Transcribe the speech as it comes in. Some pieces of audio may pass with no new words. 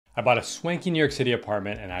I bought a swanky New York City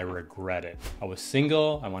apartment and I regret it. I was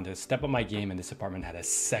single, I wanted to step up my game, and this apartment had a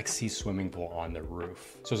sexy swimming pool on the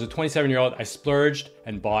roof. So as a 27-year-old, I splurged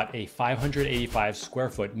and bought a 585 square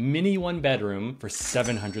foot mini one bedroom for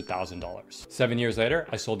 $700,000. 7 years later,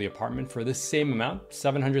 I sold the apartment for the same amount,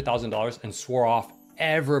 $700,000, and swore off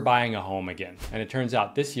ever buying a home again. And it turns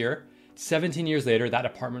out this year, 17 years later, that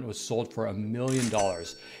apartment was sold for $1 million,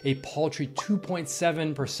 a paltry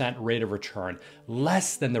 2.7% rate of return,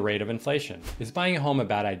 less than the rate of inflation. Is buying a home a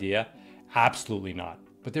bad idea? Absolutely not.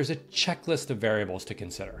 But there's a checklist of variables to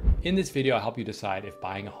consider. In this video, I'll help you decide if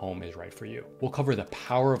buying a home is right for you. We'll cover the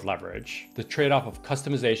power of leverage, the trade-off of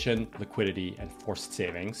customization, liquidity, and forced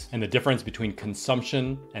savings, and the difference between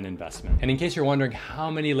consumption and investment. And in case you're wondering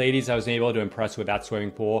how many ladies I was able to impress with that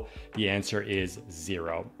swimming pool, the answer is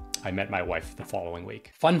 0. I met my wife the following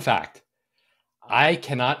week. Fun fact, I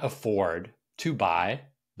cannot afford to buy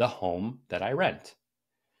the home that I rent.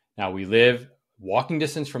 Now, we live walking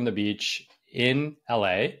distance from the beach in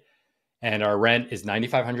LA, and our rent is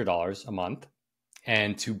 $9,500 a month.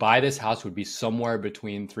 And to buy this house would be somewhere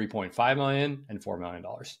between $3.5 million and $4 million.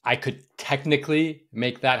 I could technically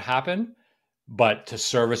make that happen, but to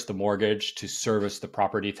service the mortgage, to service the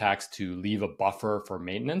property tax, to leave a buffer for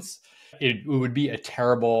maintenance, it would be a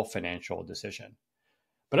terrible financial decision.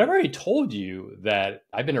 But I've already told you that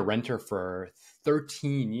I've been a renter for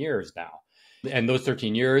 13 years now. And those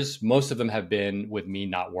 13 years, most of them have been with me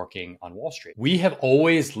not working on Wall Street. We have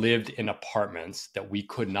always lived in apartments that we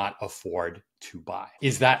could not afford to buy.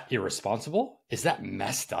 Is that irresponsible? Is that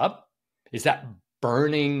messed up? Is that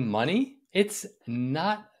burning money? It's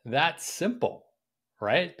not that simple,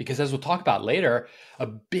 right? Because as we'll talk about later, a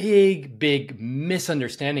big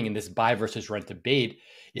misunderstanding in this buy versus rent debate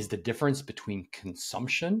is the difference between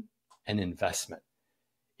consumption and investment.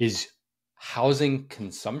 Is housing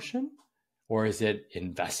consumption or is it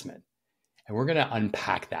investment? And we're going to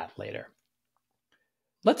unpack that later.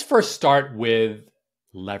 Let's first start with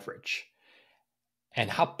leverage and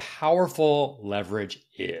how powerful leverage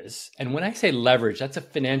is. And when I say leverage, that's a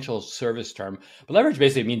financial service term, but leverage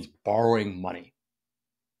basically means borrowing money.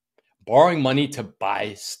 Borrowing money to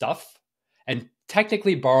buy stuff, and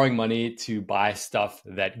technically borrowing money to buy stuff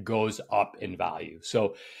that goes up in value.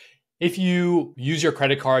 So if you use your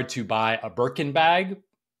credit card to buy a Birkin bag,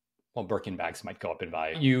 well, Birkin bags might go up in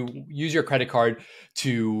value. You use your credit card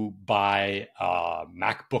to buy a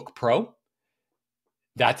MacBook Pro.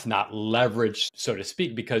 That's not leverage, so to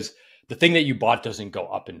speak, because the thing that you bought doesn't go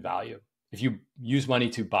up in value. If you use money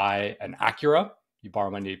to buy an Acura, you borrow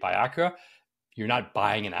money to buy Acura, you're not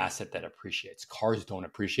buying an asset that appreciates. Cars don't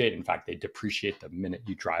appreciate. In fact, they depreciate the minute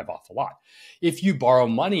you drive off a lot. If you borrow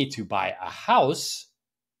money to buy a house,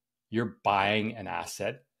 you're buying an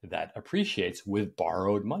asset that appreciates with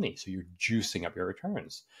borrowed money. So you're juicing up your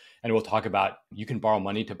returns. And we'll talk about, you can borrow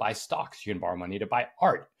money to buy stocks. You can borrow money to buy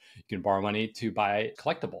art. You can borrow money to buy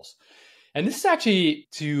collectibles. And this is actually,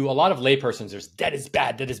 to a lot of laypersons, there's debt is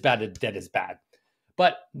bad, debt is bad, debt is bad.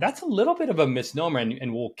 But that's a little bit of a misnomer.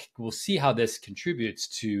 And we'll see how this contributes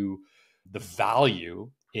to the value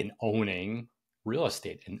in owning real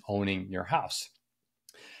estate and owning your house.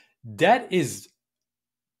 Debt is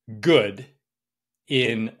good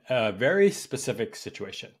in a very specific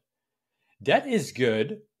situation. Debt is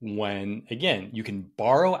good when, again, you can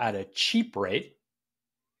borrow at a cheap rate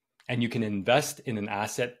and you can invest in an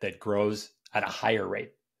asset that grows at a higher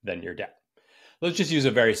rate than your debt. Let's just use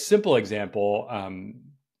a very simple example.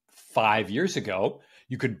 5 years ago,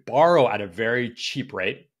 you could borrow at a very cheap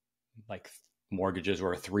rate, like mortgages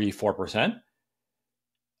were 3-4%,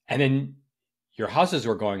 and then your houses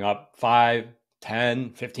were going up 5, 10,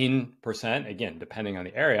 15%, again, depending on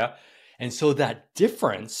the area. And so that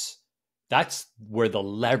difference, that's where the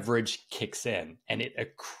leverage kicks in and it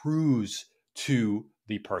accrues to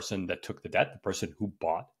the person that took the debt, the person who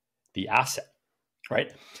bought the asset,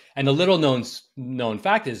 right? And the little known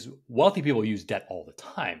fact is wealthy people use debt all the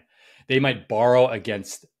time. They might borrow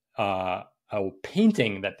against a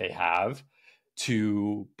painting that they have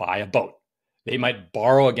to buy a boat. They might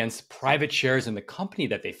borrow against private shares in the company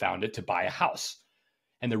that they founded to buy a house.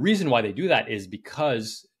 And the reason why they do that is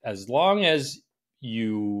because as long as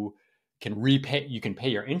you can pay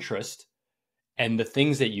your interest, and the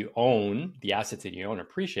things that you own, the assets that you own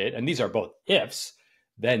appreciate, and these are both ifs,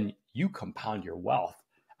 then you compound your wealth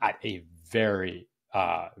at a very,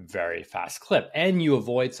 very fast clip. And you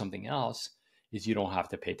avoid something else, is you don't have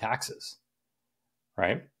to pay taxes,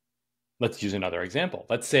 right? Let's use another example.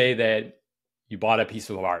 Let's say that you bought a piece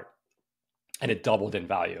of art and it doubled in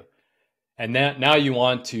value. And now you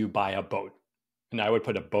want to buy a boat. And I would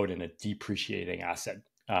put a boat in a depreciating asset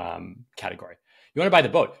category. You want to buy the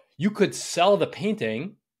boat. You could sell the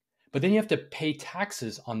painting, but then you have to pay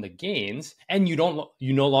taxes on the gains, and you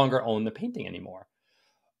no longer own the painting anymore.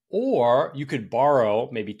 Or you could borrow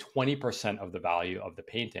maybe 20% of the value of the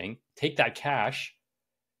painting, take that cash,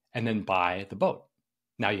 and then buy the boat.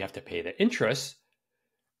 Now you have to pay the interest.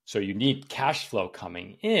 So you need cash flow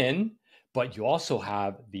coming in, but you also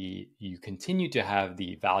you continue to have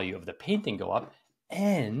the value of the painting go up,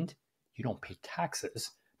 and you don't pay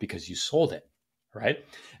taxes because you sold it, right?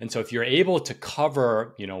 And so if you're able to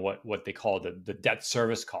cover, what they call the debt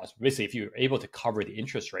service cost, basically if you're able to cover the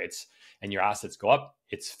interest rates and your assets go up,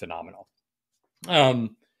 it's phenomenal.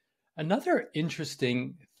 Another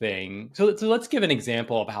interesting thing, so let's give an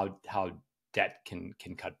example of how debt can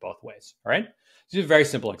cut both ways, all right? So this is a very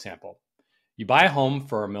simple example. You buy a home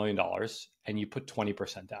for $1 million and you put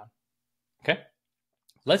 20% down, okay?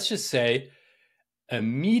 Let's just say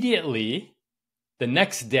immediately the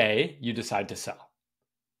next day you decide to sell.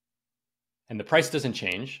 And the price doesn't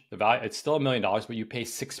change. The value, it's still $1 million, but you pay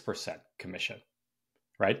 6% commission,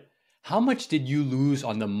 right? How much did you lose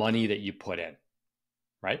on the money that you put in,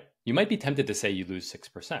 right? You might be tempted to say you lose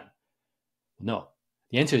 6%. No,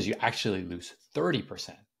 the answer is you actually lose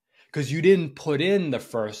 30% because you didn't put in the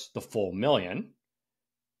full million.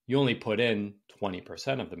 You only put in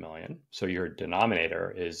 20% of the million. So your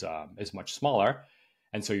denominator is much smaller.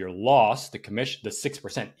 And so your loss, the commission, the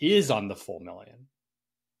 6% is on the full million,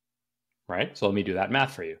 right? So let me do that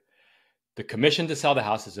math for you. The commission to sell the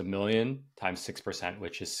house is $1 million times 6%,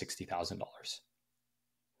 which is $60,000.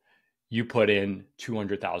 You put in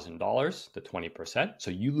 $200,000, the 20%.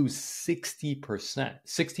 So you lose 60%,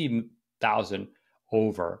 60,000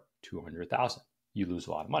 over 200,000. You lose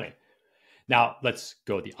a lot of money. Now let's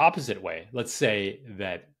go the opposite way. Let's say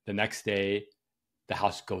that the next day the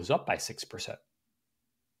house goes up by 6%.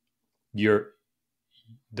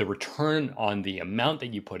 The return on the amount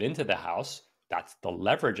that you put into the house, that's the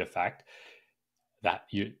leverage effect, that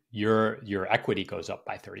your equity goes up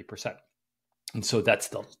by 30%. And so that's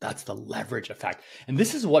the leverage effect. And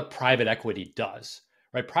this is what private equity does,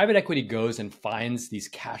 right? Private equity goes and finds these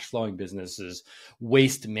cash flowing businesses,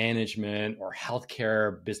 waste management or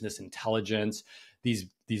healthcare business intelligence, these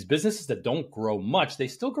businesses that don't grow much. They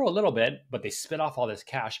still grow a little bit, but they spit off all this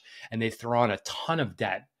cash and they throw on a ton of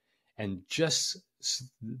debt. And just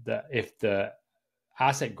if the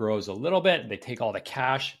asset grows a little bit, they take all the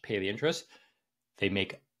cash, pay the interest, they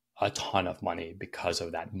make a ton of money because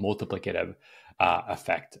of that multiplicative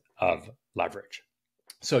effect of leverage.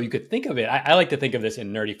 So you could think of it, I like to think of this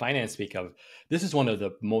in nerdy finance speak of, this is one of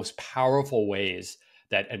the most powerful ways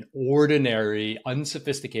that an ordinary,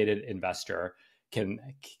 unsophisticated investor can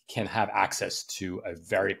have access to a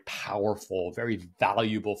very powerful, very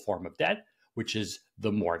valuable form of debt, which is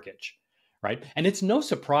the mortgage, right? And it's no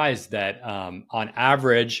surprise that on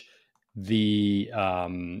average,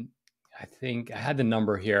 I think I had the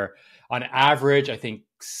number here. On average, I think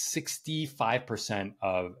 65%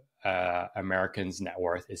 of Americans' net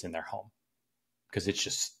worth is in their home, because it's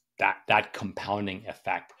just that compounding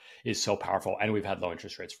effect is so powerful. And we've had low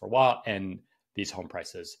interest rates for a while, and these home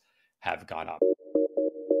prices have gone up.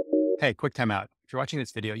 Hey, quick time out. If you're watching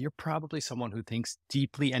this video, you're probably someone who thinks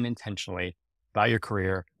deeply and intentionally about your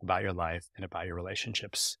career, about your life, and about your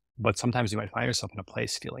relationships. But sometimes you might find yourself in a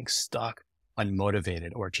place feeling stuck,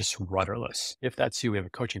 unmotivated, or just rudderless. If that's you, we have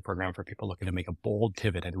a coaching program for people looking to make a bold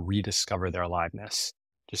pivot and rediscover their aliveness.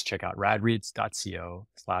 Just check out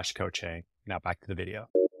radreads.co/coaching. Now back to the video.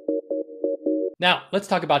 Now let's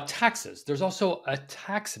talk about taxes. There's also a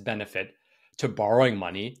tax benefit to borrowing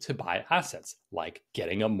money to buy assets, like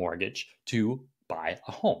getting a mortgage to buy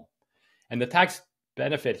a home. And the tax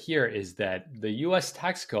benefit here is that the US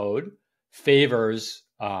tax code is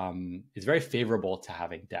very favorable to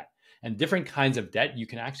having debt. And different kinds of debt, you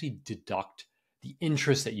can actually deduct the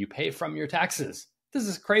interest that you pay from your taxes. This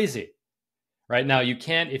is crazy, right? Now you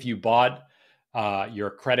can't, if you bought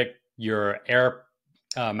your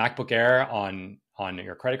MacBook Air on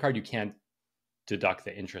your credit card, you can't deduct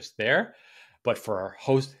the interest there. But for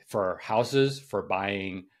houses, for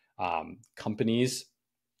buying companies,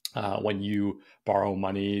 when you borrow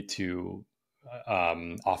money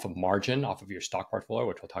off of margin, off of your stock portfolio,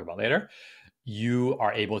 which we'll talk about later, you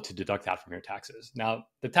are able to deduct that from your taxes. Now,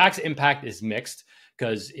 the tax impact is mixed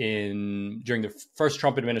because during the first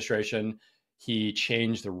Trump administration, he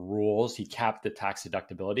changed the rules. He capped the tax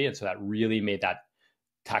deductibility. And so that really made that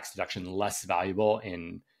tax deduction less valuable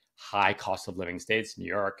in high cost of living states, New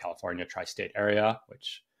York, California, tri-state area,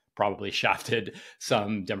 which probably shafted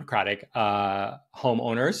some Democratic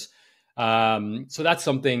homeowners. So that's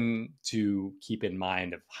something to keep in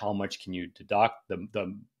mind of how much can you deduct.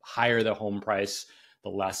 The higher the home price, the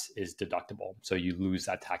less is deductible. So you lose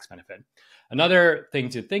that tax benefit. Another thing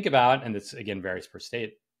to think about, and this again varies per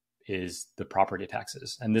state, is the property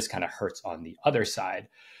taxes. And this kind of hurts on the other side,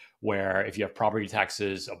 where if you have property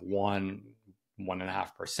taxes of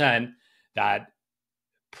 1.5%, that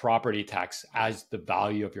property tax, as the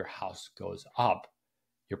value of your house goes up,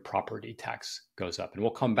 your property tax goes up. And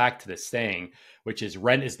we'll come back to this saying, which is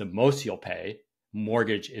rent is the most you'll pay,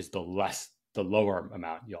 mortgage is the lower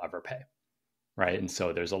amount you'll ever pay, right? And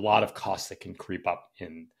so there's a lot of costs that can creep up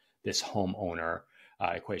in this homeowner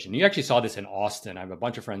equation. You actually saw this in Austin. I have a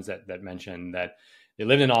bunch of friends that mentioned that they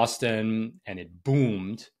lived in Austin and it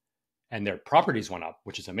boomed and their properties went up,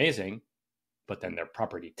 which is amazing. But then their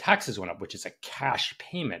property taxes went up, which is a cash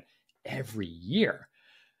payment every year.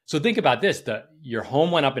 So think about this, your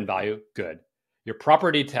home went up in value, good. Your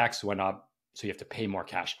property tax went up, so you have to pay more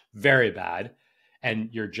cash, very bad. And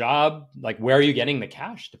your job, like where are you getting the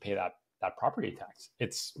cash to pay that property tax?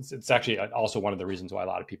 It's actually also one of the reasons why a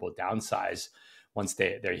lot of people downsize once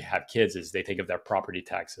they have kids, is they think of their property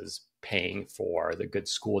taxes paying for the good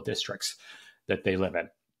school districts that they live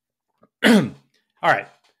in. All right,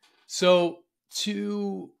 so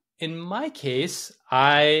in my case,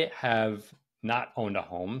 I have not owned a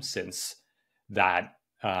home since that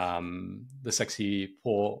the sexy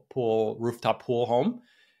rooftop pool home.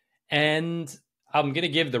 And I'm going to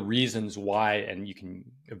give the reasons why, and you can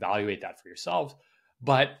evaluate that for yourself.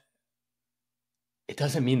 But it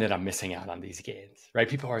doesn't mean that I'm missing out on these gains, right?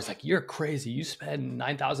 People are always like, you're crazy. You spend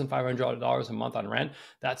 $9,500 a month on rent.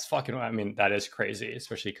 That's fucking, I mean, that is crazy,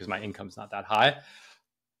 especially because my income's not that high.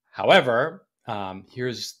 However,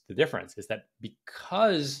 here's the difference, is that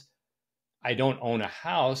because I don't own a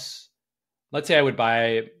house, let's say I would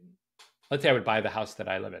buy the house that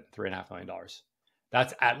I live in, $3.5 million.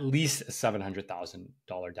 That's at least a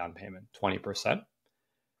 $700,000 down payment, 20%.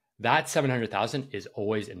 That $700,000 is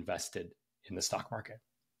always invested in the stock market.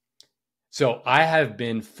 So I have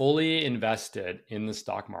been fully invested in the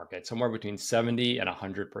stock market, somewhere between 70 and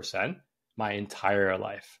 100% my entire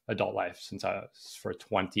life, adult life, since I was for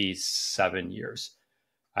 27 years.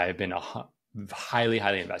 I have been highly,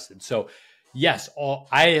 highly invested. So yes,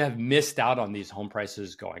 I have missed out on these home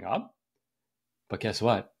prices going up, but guess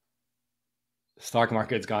what? The stock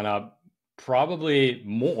market's gone up probably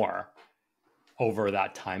more over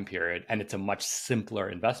that time period, and it's a much simpler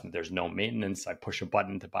investment. There's no maintenance. I push a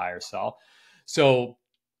button to buy or sell. So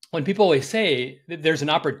when people always say that there's an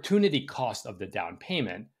opportunity cost of the down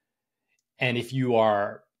payment, and if you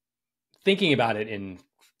are thinking about it in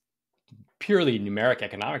purely numeric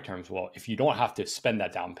economic terms, well, if you don't have to spend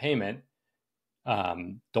that down payment,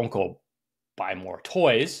 don't go buy more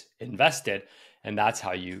toys, invest it, and that's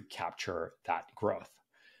how you capture that growth.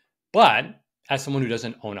 But as someone who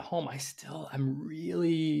doesn't own a home, I'm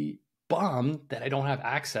really bummed that I don't have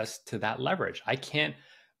access to that leverage. I can't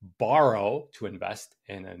borrow to invest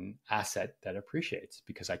in an asset that appreciates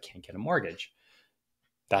because I can't get a mortgage.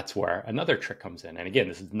 That's where another trick comes in. And again,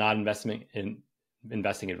 this is not investing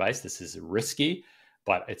advice. This is risky,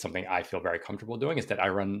 but it's something I feel very comfortable doing, is that I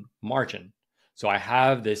run margin. So I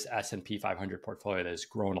have this S&P 500 portfolio that has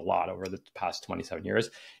grown a lot over the past 27 years.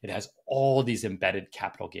 It has all these embedded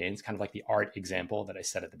capital gains, kind of like the art example that I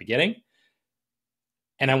said at the beginning.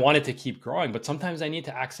 And I want it to keep growing, but sometimes I need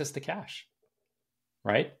to access the cash,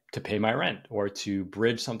 right? To pay my rent or to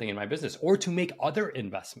bridge something in my business or to make other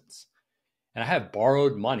investments. And I have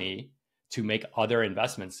borrowed money to make other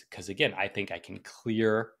investments because, again, I think I can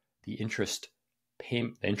clear the interest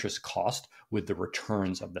cost with the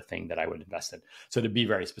returns of the thing that I would invest in. So to be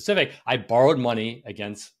very specific, I borrowed money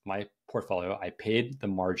against my portfolio. I paid the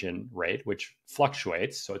margin rate, which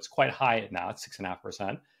fluctuates. So it's quite high now, it's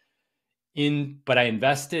 6.5%. But I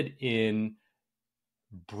invested in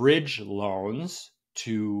bridge loans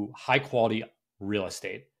to high quality real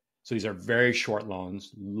estate. So these are very short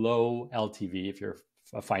loans, low LTV if you're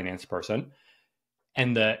a finance person.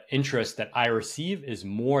 And the interest that I receive is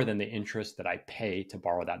more than the interest that I pay to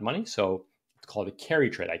borrow that money. So it's called a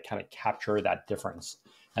carry trade. I kind of capture that difference.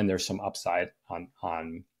 And there's some upside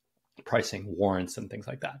on pricing warrants and things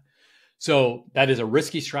like that. So that is a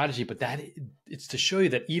risky strategy, but it's to show you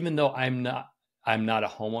that even though I'm not a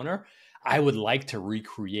homeowner, I would like to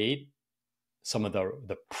recreate some of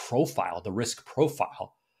the risk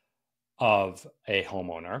profile of a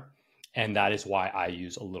homeowner. And that is why I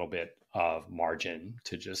use a little bit of margin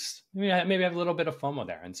to just maybe have a little bit of FOMO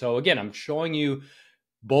there. And so again, I'm showing you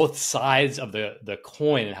both sides of the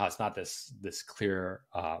coin and how it's not this clear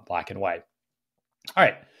black and white. All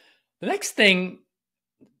right. The next thing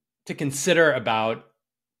to consider about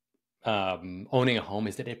owning a home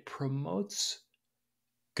is that it promotes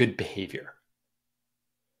good behavior.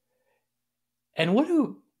 And what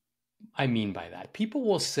do I mean by that? People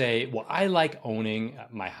will say, well, I like owning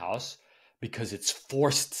my house because it's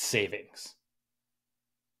forced savings,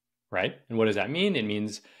 right? And what does that mean? It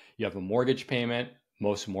means you have a mortgage payment.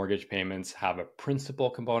 Most mortgage payments have a principal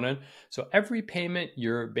component. So every payment,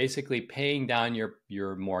 you're basically paying down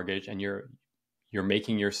your mortgage, and you're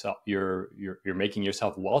making yourself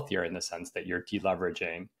wealthier in the sense that you're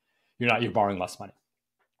deleveraging. You're borrowing less money,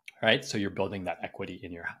 right? So you're building that equity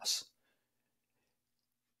in your house.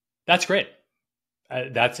 That's great.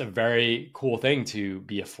 That's a very cool thing to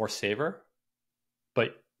be a forced saver.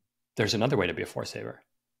 But there's another way to be a forced saver.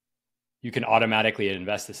 You can automatically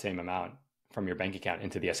invest the same amount from your bank account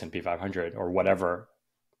into the S&P 500 or whatever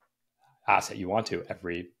asset you want to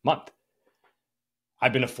every month.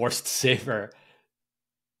 I've been a forced saver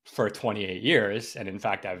for 28 years. And in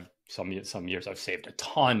fact, some years I've saved a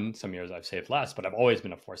ton, some years I've saved less, but I've always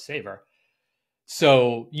been a forced saver.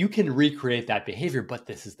 So you can recreate that behavior, but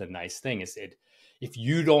this is the nice thing is if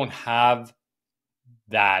you don't have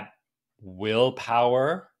that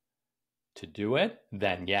willpower to do it,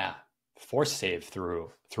 then yeah, force save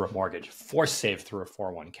through a mortgage, force save through a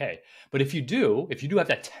 401k. But if you do have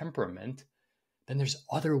that temperament, then there's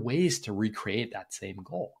other ways to recreate that same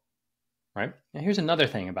goal, right? Now here's another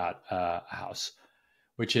thing about a house,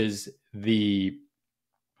 which is the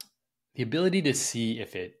ability to see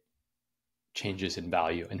if it changes in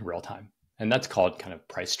value in real time. And that's called kind of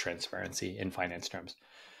price transparency in finance terms.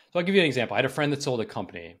 So I'll give you an example. I had a friend that sold a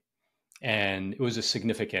company, and it was a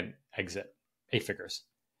significant exit, 8 figures.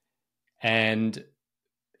 And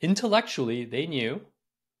intellectually, they knew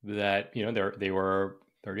that, they were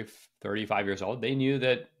 30, 35 years old. They knew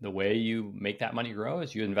that the way you make that money grow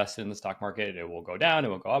is you invest it in the stock market. It will go down, it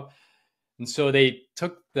will go up. And so they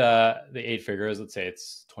took the 8 figures, let's say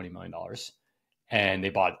it's $20 million, and they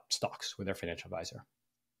bought stocks with their financial advisor.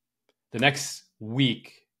 The next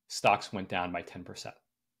week, stocks went down by 10%.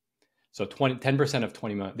 So 10% of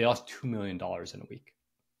 20 million, they lost $2 million in a week.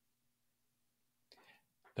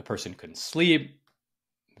 The person couldn't sleep,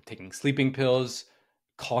 taking sleeping pills,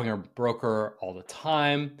 calling a broker all the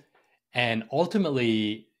time. And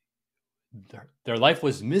ultimately, their life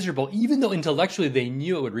was miserable, even though intellectually they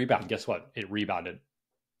knew it would rebound. Guess what? It rebounded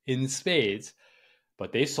in spades.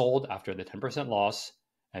 But they sold after the 10% loss,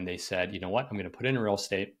 and they said, you know what? I'm going to put in real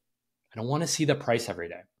estate. I don't want to see the price every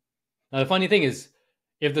day. Now, the funny thing is,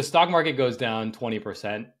 if the stock market goes down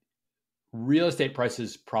 20%, real estate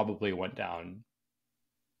prices probably went down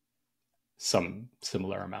some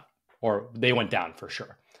similar amount, or they went down for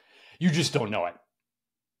sure. You just don't know it.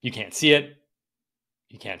 You can't see it.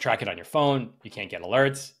 You can't track it on your phone. You can't get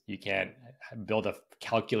alerts. You can't build a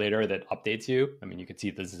calculator that updates you. I mean, you can see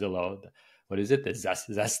the Zillow, the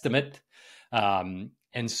Zestimate.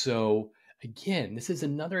 And so again, this is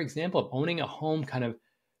another example of owning a home kind of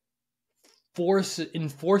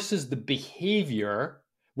enforces the behavior,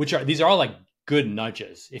 these are all like good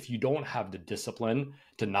nudges if you don't have the discipline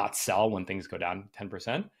to not sell when things go down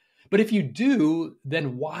 10%. But if you do,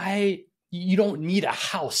 then you don't need a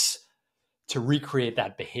house to recreate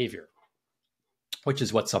that behavior, which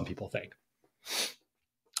is what some people think.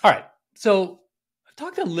 All right. So I've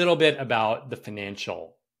talked a little bit about the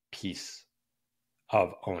financial piece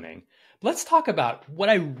of owning. Let's talk about what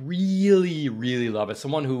I really, really love as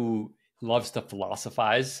someone who loves to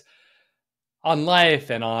philosophize on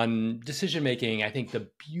life and on decision-making. I think the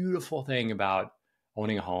beautiful thing about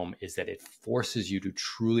owning a home is that it forces you to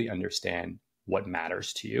truly understand what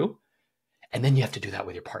matters to you. And then you have to do that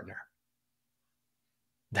with your partner.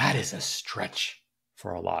 That is a stretch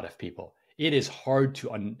for a lot of people. It is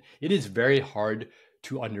very hard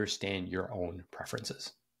to understand your own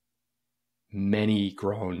preferences. Many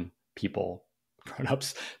grown-ups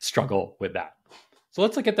struggle with that. So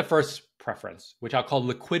let's look at the first preference, which I'll call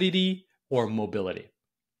liquidity or mobility,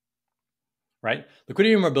 right?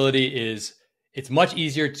 Liquidity or mobility it's much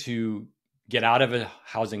easier to get out of a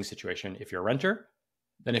housing situation if you're a renter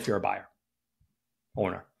than if you're a buyer,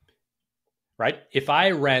 owner, right? If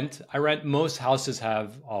I rent, most houses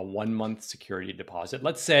have a 1-month security deposit.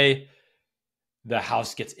 Let's say the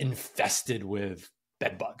house gets infested with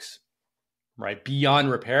bed bugs, right?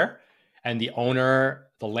 Beyond repair. And the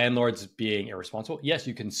landlord's being irresponsible. Yes,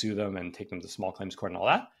 you can sue them and take them to small claims court and all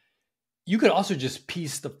that. You could also just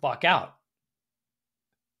piece the fuck out.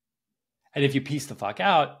 And if you piece the fuck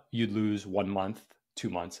out, you'd lose 1 month,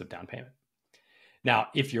 2 months of down payment. Now,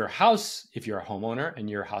 if you're a homeowner and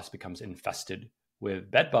your house becomes infested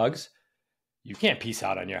with bed bugs, you can't piece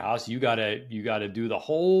out on your house. You gotta do the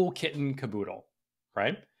whole kit and caboodle,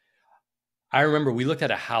 right? I remember we looked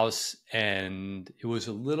at a house and it was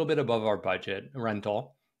a little bit above our budget,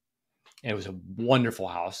 rental, and it was a wonderful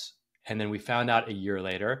house. And then we found out a year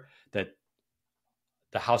later that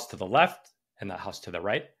the house to the left and the house to the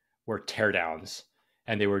right were teardowns,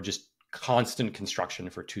 and they were just constant construction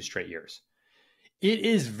for 2 straight years. It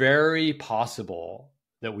is very possible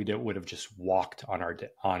that we would have just walked on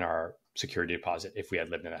our security deposit if we had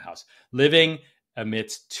lived in that house. Living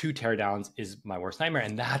amidst 2 teardowns is my worst nightmare,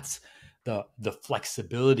 and that's the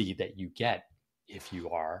flexibility that you get if you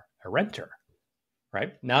are a renter,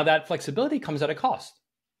 right? Now that flexibility comes at a cost,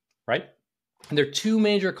 right? And there are 2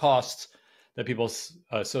 major costs that people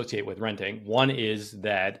associate with renting. One is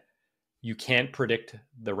that you can't predict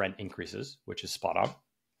the rent increases, which is spot on.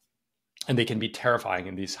 And they can be terrifying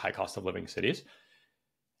in these high cost of living cities.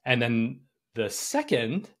 And then the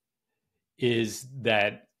second is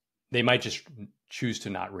that they might just choose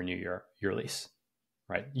to not renew your lease,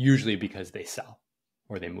 right? Usually because they sell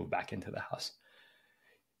or they move back into the house.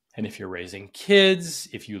 And if you're raising kids,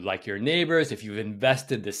 if you like your neighbors, if you've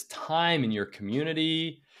invested this time in your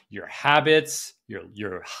community, your habits,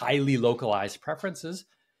 your highly localized preferences,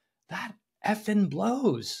 that effing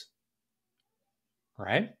blows,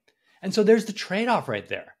 right? And so there's the trade-off right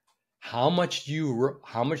there. How much do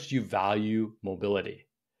you value mobility?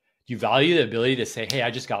 Do you value the ability to say, hey,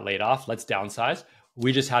 I just got laid off, let's downsize.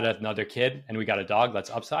 We just had another kid and we got a dog, let's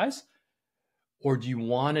upsize? Or do you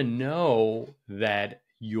want to know that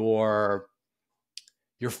your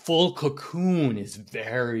full cocoon is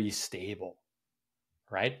very stable,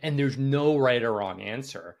 right? And there's no right or wrong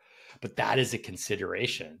answer, but that is a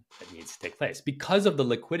consideration that needs to take place. Because of the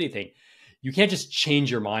liquidity thing, you can't just change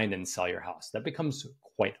your mind and sell your house. That becomes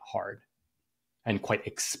quite hard and quite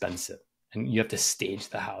expensive. And you have to stage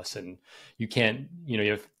the house, and you can't,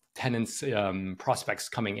 you have tenants, prospects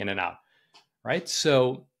coming in and out, right?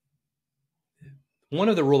 So one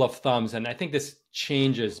of the rule of thumbs, and I think this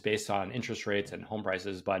changes based on interest rates and home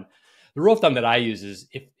prices, but the rule of thumb that I use is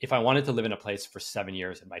if I wanted to live in a place for 7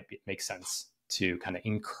 years, it might make sense to kind of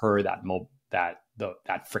incur that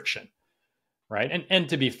friction, right? And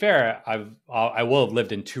to be fair, I will have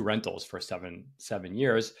lived in 2 rentals for seven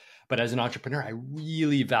years, but as an entrepreneur, I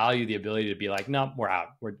really value the ability to be like, no, we're out,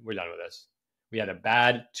 we're done with this. We had a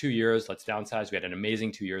bad 2 years, let's downsize. We had an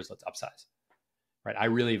amazing 2 years, let's upsize. Right, I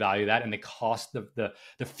really value that, and the cost of the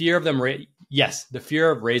fear of them. The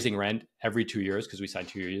fear of raising rent every 2 years because we signed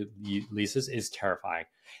 2-year leases is terrifying.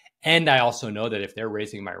 And I also know that if they're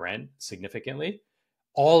raising my rent significantly,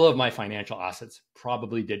 all of my financial assets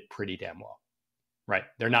probably did pretty damn well. Right,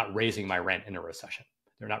 they're not raising my rent in a recession.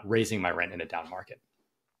 They're not raising my rent in a down market.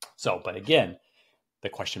 So, but again, the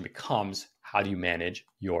question becomes, how do you manage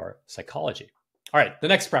your psychology? All right, the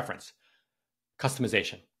next preference,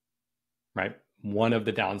 customization. Right. One of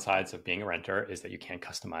the downsides of being a renter is that you can't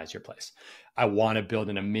customize your place. I want to build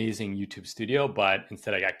an amazing YouTube studio, but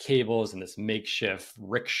instead I got cables and this makeshift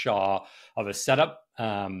rickshaw of a setup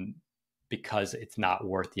because it's not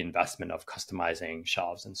worth the investment of customizing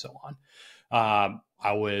shelves and so on.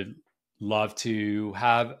 I would love to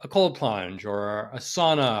have a cold plunge or a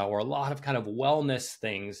sauna or a lot of kind of wellness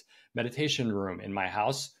things, meditation room in my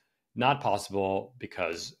house. Not possible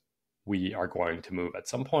because we are going to move at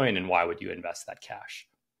some point, and why would you invest that cash?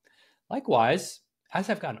 Likewise, as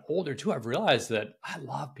I've gotten older too, I've realized that I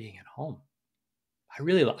love being at home. I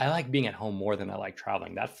like being at home more than I like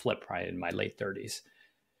traveling. That flipped right in my late 30s.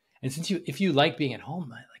 And if you like being at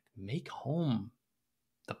home, make home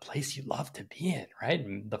the place you love to be in, right?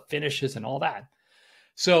 And the finishes and all that.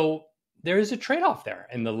 So there is a trade-off there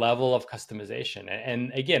in the level of customization.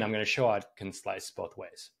 And again, I'm going to show how it can slice both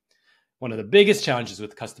ways. One of the biggest challenges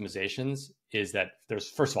with customizations is that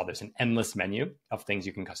there's an endless menu of things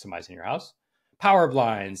you can customize in your house. Power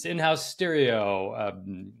blinds, in-house stereo,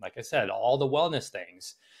 like I said, all the wellness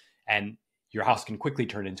things. And your house can quickly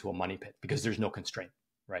turn into a money pit because there's no constraint,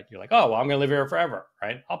 right? You're like, oh, well, I'm going to live here forever,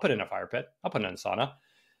 right? I'll put in a fire pit. I'll put in a sauna.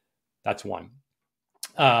 That's one.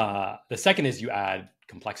 The second is you add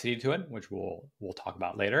complexity to it, which we'll talk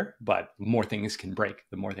about later, but more things can break,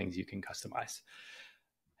 the more things you can customize.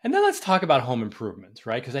 And then let's talk about home improvements,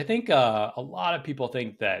 right? Because I think a lot of people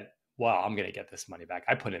think that, well, I'm going to get this money back.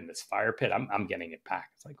 I put in this fire pit. I'm getting it back.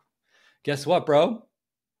 It's like, guess what, bro?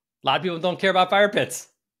 A lot of people don't care about fire pits,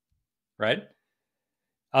 right?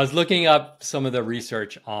 I was looking up some of the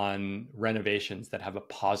research on renovations that have a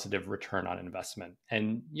positive return on investment.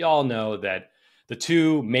 And y'all know that the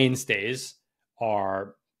 2 mainstays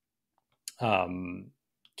are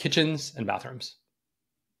kitchens and bathrooms,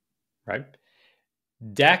 right?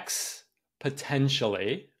 Decks,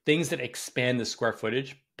 potentially. Things that expand the square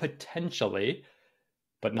footage, potentially,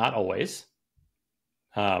 but not always.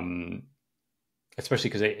 Especially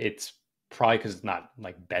because it's probably because it's not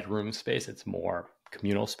like bedroom space, it's more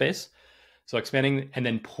communal space. So expanding, and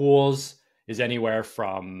then pools is anywhere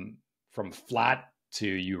from flat to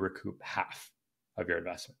you recoup half of your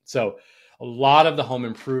investment. So a lot of the home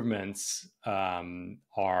improvements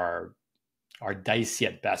are dicey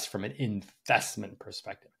at best from an investment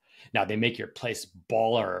perspective. Now they make your place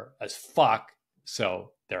baller as fuck,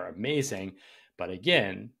 so they're amazing. But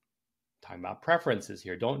again, talking about preferences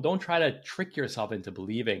here, don't try to trick yourself into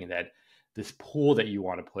believing that this pool that you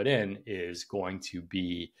want to put in is going to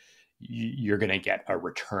be, you're going to get a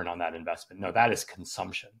return on that investment. No, that is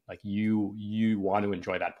consumption. Like you want to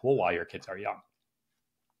enjoy that pool while your kids are young.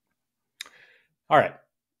 All right,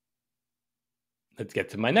 let's get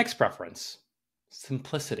to my next preference,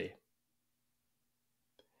 simplicity.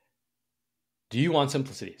 Do you want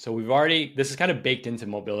simplicity? So this is kind of baked into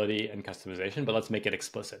mobility and customization, but let's make it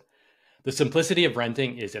explicit. The simplicity of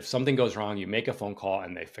renting is if something goes wrong, you make a phone call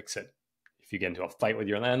and they fix it. If you get into a fight with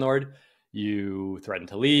your landlord, you threaten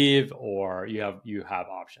to leave, or you have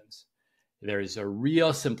options. There's a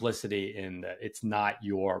real simplicity in that it's not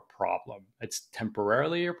your problem. It's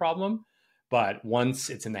temporarily your problem, but once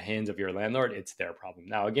it's in the hands of your landlord, it's their problem.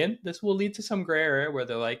 Now, again, this will lead to some gray area where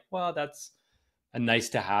they're like, well, that's a nice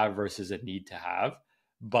to have versus a need to have.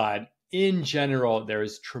 But in general,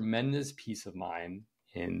 there's tremendous peace of mind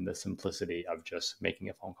in the simplicity of just making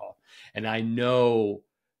a phone call. And I know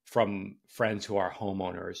from friends who are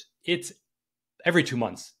homeowners, it's every 2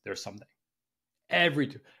 months, there's something.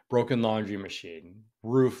 Broken laundry machine,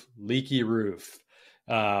 leaky roof,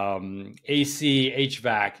 AC,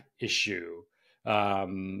 HVAC issue,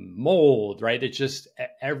 mold, right? It's just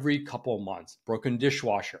every couple of months, broken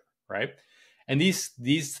dishwasher, right? And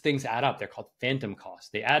these things add up. They're called phantom costs.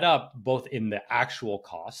 They add up both in the actual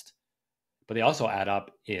cost, but they also add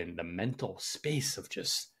up in the mental space of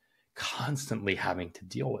just constantly having to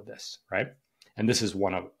deal with this, right? And this is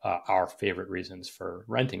one of our favorite reasons for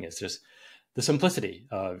renting, is just the simplicity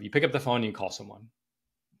of you pick up the phone and you call someone.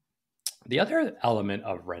 The other element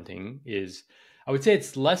of renting is, I would say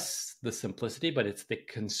it's less the simplicity, but it's the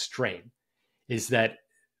constraint, is that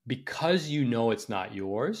because you know it's not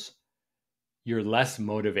yours, you're less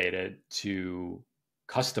motivated to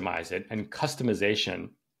customize it. And customization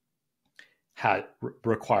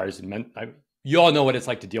requires, you all know what it's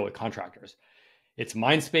like to deal with contractors. It's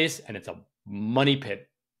mind space and it's a money pit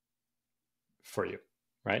for you,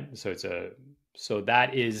 right? So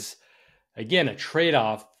that is, again, a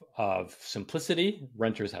trade-off of simplicity.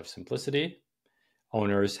 Renters have simplicity.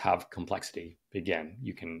 Owners have complexity. Again,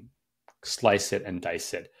 you can slice it and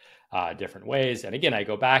dice it different ways. And again, I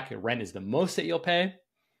go back, rent is the most that you'll pay,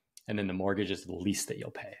 and then the mortgage is the least that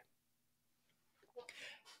you'll pay.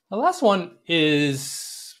 The last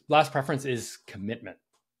preference is commitment,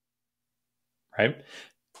 right?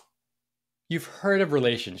 You've heard of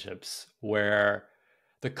relationships where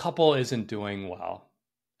the couple isn't doing well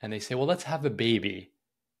and they say, well, let's have a baby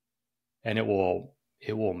and it will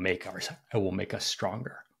make us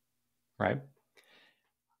stronger, right?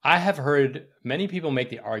 I have heard many people make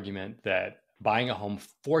the argument that buying a home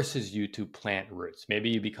forces you to plant roots. Maybe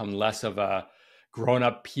you become less of a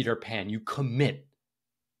grown-up Peter Pan. You commit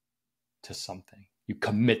to something. You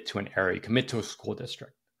commit to an area. You commit to a school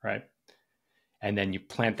district, right? And then you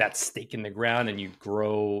plant that stake in the ground and you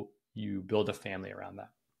build a family around that.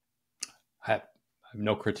 I have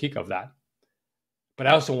no critique of that. But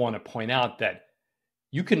I also want to point out that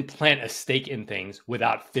you can plant a stake in things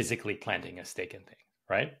without physically planting a stake in things,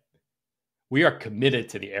 right? We are committed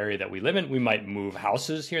to the area that we live in. We might move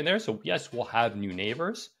houses here and there. So yes, we'll have new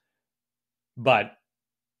neighbors, but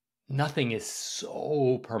nothing is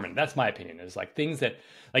so permanent. That's my opinion. It's like things that,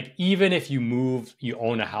 like, even if you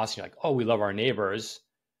own a house, you're like, oh, we love our neighbors.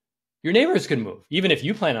 Your neighbors can move. Even if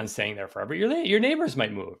you plan on staying there forever, your neighbors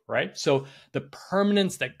might move, right? So the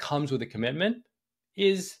permanence that comes with a commitment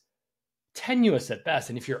is tenuous at best.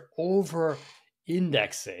 And if you're over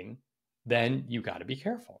indexing, then you got to be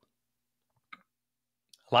careful.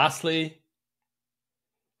 Lastly,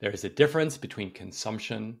 there's a difference between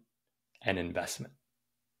consumption and investment.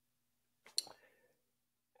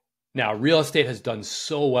 Now, real estate has done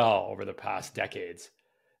so well over the past decades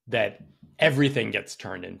that everything gets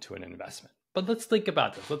turned into an investment. But let's think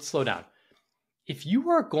about this. Let's slow down. If you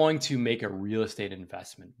were going to make a real estate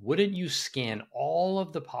investment, wouldn't you scan all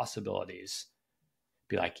of the possibilities?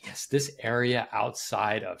 Be like, yes, this area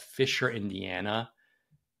outside of Fisher, Indiana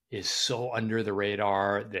is so under the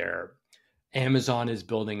radar. Amazon is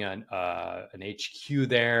building an HQ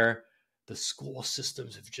there. the school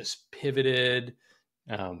systems have just pivoted.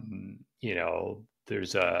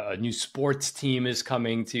 There's a new sports team is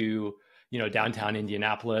coming to, downtown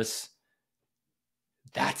Indianapolis.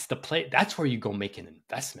 That's the place. That's where you go make an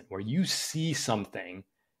investment, where you see something,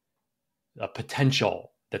 a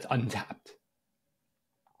potential that's untapped.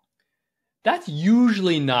 That's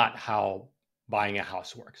usually not how buying a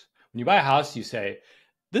house works. When you buy a house, you say,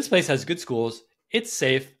 this place has good schools. It's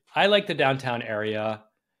safe. I like the downtown area.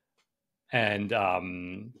 And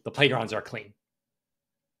the playgrounds are clean.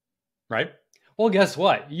 Right? Well, guess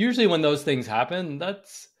what? Usually when those things happen,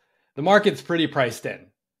 the market's pretty priced in.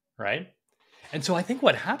 Right? And so I think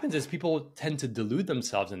what happens is people tend to delude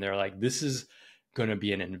themselves and they're like, this is going to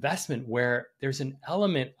be an investment, where there's an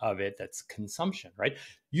element of it that's consumption, right?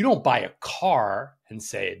 You don't buy a car and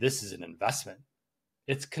say, this is an investment.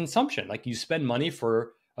 It's consumption. Like, you spend money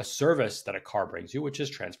for a service that a car brings you, which is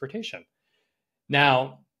transportation.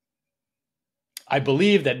 Now, I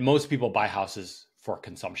believe that most people buy houses for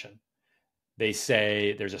consumption. They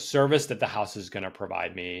say there's a service that the house is going to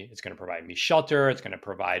provide me. It's going to provide me shelter. It's going to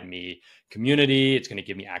provide me community. It's going to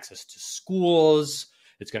give me access to schools.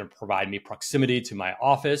 It's going to provide me proximity to my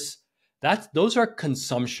office. Those are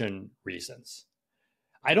consumption reasons.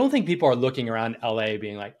 I don't think people are looking around LA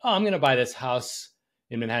being like, oh, I'm going to buy this house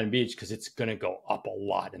in Manhattan Beach because it's going to go up a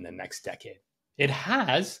lot in the next decade. It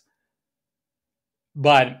has,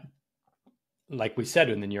 but like we said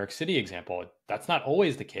in the New York City example, that's not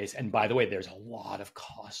always the case. And by the way, there's a lot of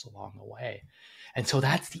costs along the way. And so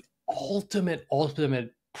that's the ultimate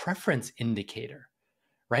preference indicator,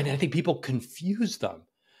 right? And I think people confuse them.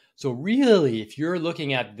 So really, if you're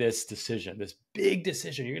looking at this decision, this big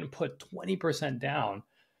decision, you're going to put 20% down,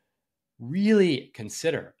 really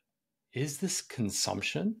consider, is this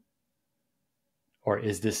consumption or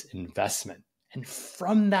is this investment? And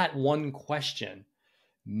from that one question,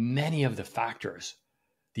 many of the factors,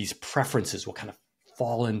 these preferences will kind of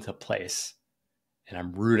fall into place. And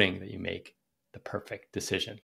I'm rooting that you make the perfect decision.